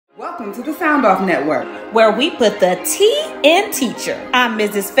Welcome to the Sound Off Network, where we put the T in teacher. I'm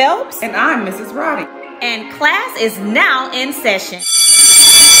Mrs. Phelps. And I'm Mrs. Roddy. And class is now in session.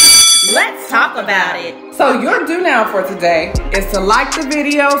 Let's talk about it. So your do now for today is to like the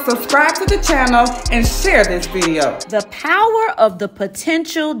video, subscribe to the channel, and share this video. The power of the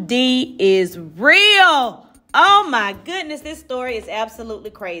potential D is real. Oh my goodness, this story is absolutely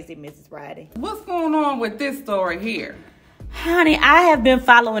crazy, Mrs. Roddy. What's going on with this story here? Honey, I have been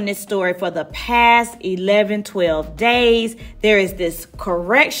following this story for the past 11, 12 days. There is this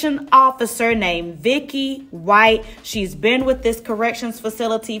correction officer named Vicky White. She's been with this corrections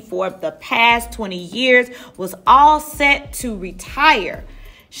facility for the past 20 years, was all set to retire.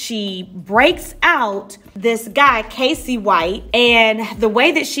 She breaks out this guy, Casey White, and the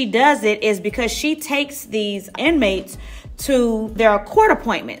way that she does it is because she takes these inmates to their court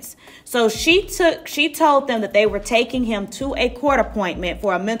appointments. So she told them that they were taking him to a court appointment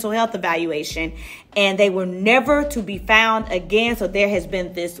for a mental health evaluation, and they were never to be found again. So there has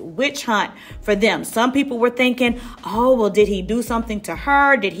been this witch hunt for them. Some people were thinking, oh, well, did he do something to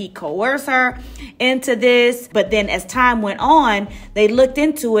her? Did he coerce her into this? But then as time went on, they looked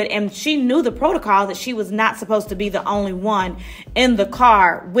into it, and she knew the protocol that she was not supposed to be the only one in the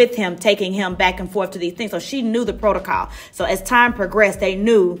car with him, taking him back and forth to these things. So she knew the protocol. So as time progressed, they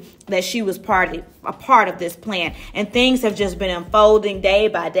knew that she was a part of this plan. And things have just been unfolding day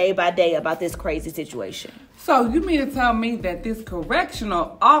by day by day about this crazy situation. So you mean to tell me that this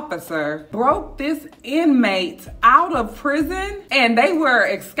correctional officer broke this inmate out of prison and they were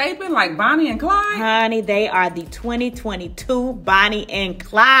escaping like Bonnie and Clyde? Honey, they are the 2022 Bonnie and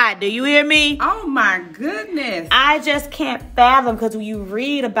Clyde. Do you hear me? Oh my goodness. I just can't fathom, because when you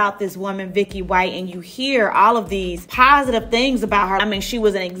read about this woman, Vicky White, and you hear all of these positive things about her. I mean, she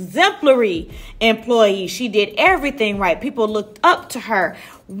was an exemplary employee. She did everything right. People looked up to her.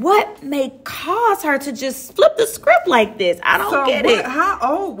 What may cause her to just flip the script like this? I don't get it. How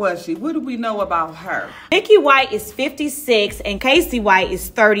old was she? What do we know about her? Vicky White is 56 and Casey White is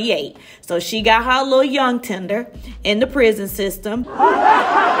 38. So she got her little young tender in the prison system.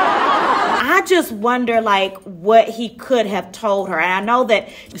 I just wonder, like, what he could have told her. And I know that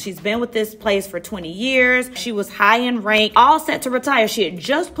she's been with this place for 20 years. She was high in rank, all set to retire. She had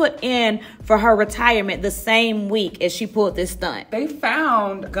just put in for her retirement the same week as she pulled this stunt. They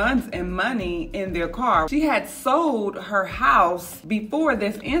found guns and money in their car. She had sold her house before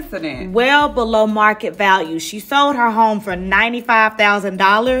this incident. Well below market value. She sold her home for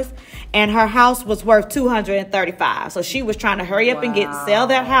 $95,000 and her house was worth $235,000. So she was trying to hurry up and sell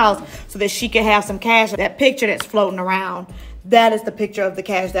that house so that she could have some cash. That picture that's floating around, that is the picture of the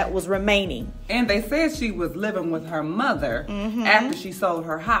cash that was remaining. And they said she was living with her mother after she sold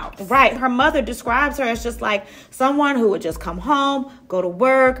her house. Right. Her mother describes her as just like someone who would just come home, go to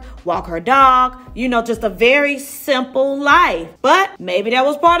work, walk her dog, you know, just a very simple life. But maybe that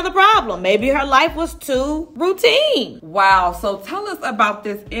was part of the problem. Maybe her life was too routine. Wow. So tell us about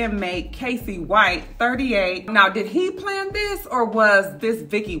this inmate, Casey White, 38. Now, did he plan this, or was this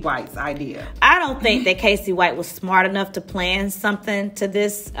Vicky White's idea? I don't think that Casey White was smart enough to plan something to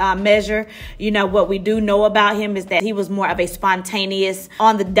this measure. You know, what we do know about him is that he was more of a spontaneous,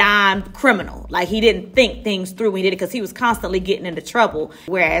 on the dime criminal. Like, he didn't think things through when he did it, because he was constantly getting into trouble.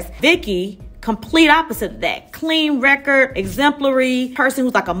 Whereas Vicky, complete opposite of that. Clean record, exemplary person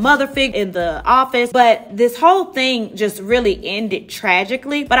who's like a mother figure in the office. But this whole thing just really ended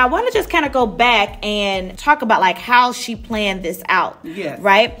tragically. But I want to just kind of go back and talk about like how she planned this out. Yes.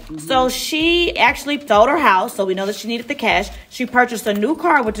 Right? So she actually sold her house. So we know that she needed the cash. She purchased a new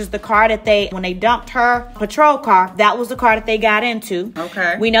car, which is the car that when they dumped her patrol car, that was the car that they got into.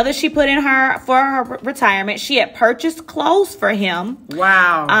 Okay. We know that she put in for her retirement. She had purchased clothes for him.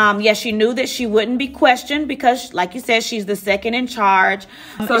 Wow. Yeah, she knew that she wouldn't be questioned because, like you said, she's the second in charge.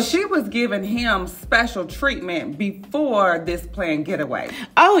 So she was giving him special treatment before this planned getaway.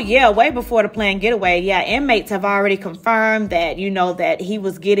 Oh, yeah, way before the planned getaway. Yeah, inmates have already confirmed that, you know, that he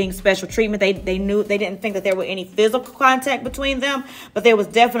was getting special treatment. They didn't think that there were any physical contact between them, but there was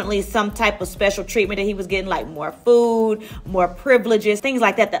definitely some type of special treatment that he was getting, like more food, more privileges, things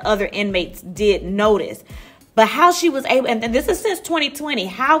like that other inmates did notice. But how she was able, and this is since 2020,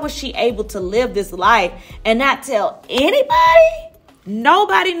 how was she able to live this life and not tell anybody?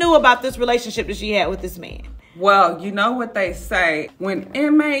 Nobody knew about this relationship that she had with this man. Well, you know what they say. When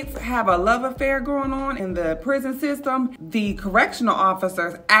inmates have a love affair going on in the prison system, the correctional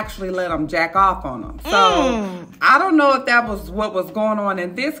officers actually let them jack off on them. So I don't know if that was what was going on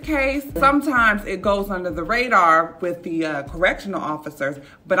in this case. Sometimes it goes under the radar with the correctional officers,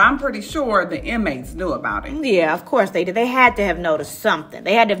 but I'm pretty sure the inmates knew about it. Yeah, of course they did. They had to have noticed something.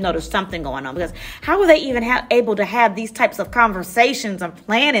 They had to have noticed something going on, because how were they even able to have these types of conversations and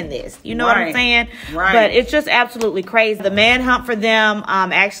planning this? You know what I'm saying? Right. But it's just absolutely crazy. The manhunt for them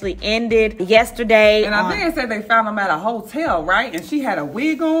actually ended yesterday. And I think they said they found them at a hotel, right? And she had a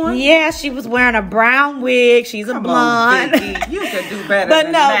wig on. Yeah, she was wearing a brown wig. She's a blonde. Vicky, you could do better But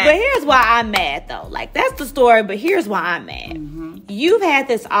than no, that. but here's why I'm mad though. Like, that's the story, but here's why I'm mad. You've had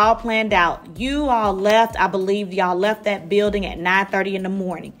this all planned out. You all left, I believe y'all left that building at 9:30 in the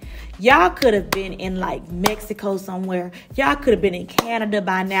morning. Y'all could have been in like Mexico somewhere. Y'all could have been in Canada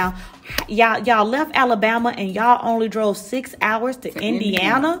by now. Y'all left Alabama and y'all only drove 6 hours to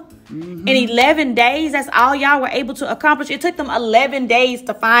Indiana. In 11 days, that's all y'all were able to accomplish. It took them 11 days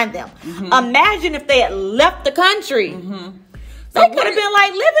to find them. Imagine if they had left the country. They could have been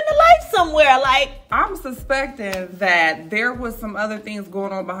like living the life somewhere. Like, I'm suspecting that there was some other things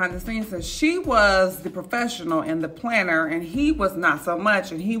going on behind the scenes, since she was the professional and the planner and he was not so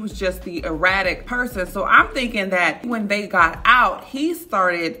much, and he was just the erratic person. So I'm thinking that when they got out, he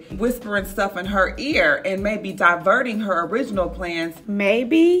started whispering stuff in her ear and maybe diverting her original plans.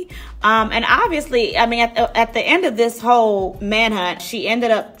 maybe. And obviously, I mean, at the end of this whole manhunt, she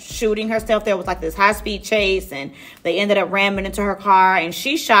ended up shooting herself. There was like this high-speed chase, and they ended up ramming into her car, and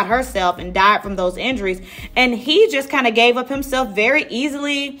she shot herself and died from those injuries. And he just kind of gave up himself very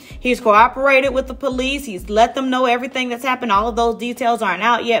easily. He's cooperated with the police. He's let them know everything that's happened. All of those details aren't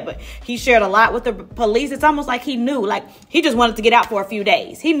out yet, but he shared a lot with the police. It's almost like he knew, like he just wanted to get out for a few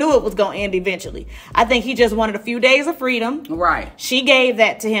days. He knew it was going to end eventually. I think he just wanted a few days of freedom. Right. She gave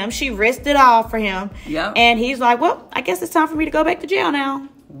that to him. She risked it all for him. Yep. And he's like, well, I guess it's time for me to go back to jail now.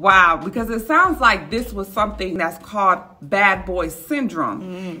 Wow, because it sounds like this was something that's called bad boy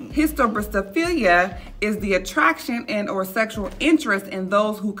syndrome. Histobistophilia is the attraction and or sexual interest in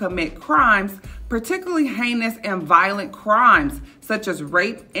those who commit crimes, particularly heinous and violent crimes, such as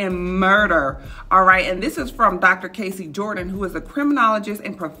rape and murder. All right, and this is from Dr. Casey Jordan, who is a criminologist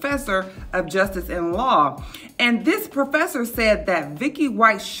and professor of justice and law. And this professor said that Vicky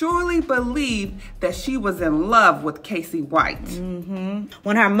White surely believed that she was in love with Casey White.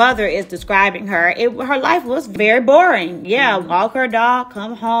 When her mother is describing her, her life was very boring. Yeah, walk her dog,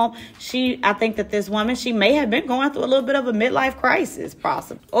 come home. I think that this woman, she may have been going through a little bit of a midlife crisis,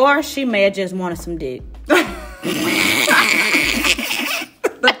 possibly. Or she may have just wanted some dick. The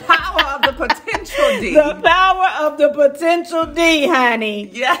power of the potential D. The power of the potential D, honey.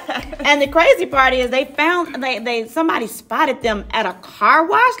 Yeah. And the crazy part is somebody spotted them at a car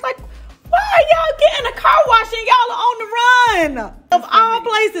wash. Like, why are y'all getting a car wash and y'all are on the run? Of all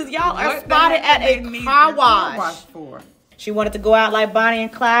places, y'all are spotted at a car wash. For? She wanted to go out like Bonnie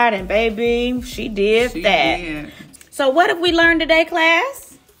and Clyde, and baby, she did that. Did. So what have we learned today,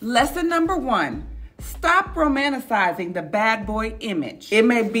 class? Lesson number 1. Stop romanticizing the bad boy image. It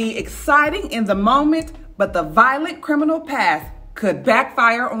may be exciting in the moment, but the violent criminal past could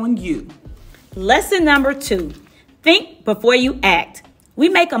backfire on you. Lesson number 2. Think before you act. We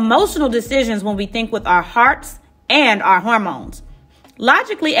make emotional decisions when we think with our hearts and our hormones.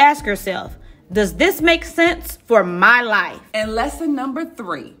 Logically ask yourself, does this make sense for my life? And lesson number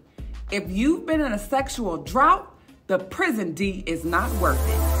 3. If you've been in a sexual drought, the prison D is not worth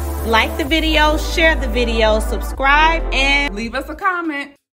it. Like the video, share the video, subscribe, and leave us a comment.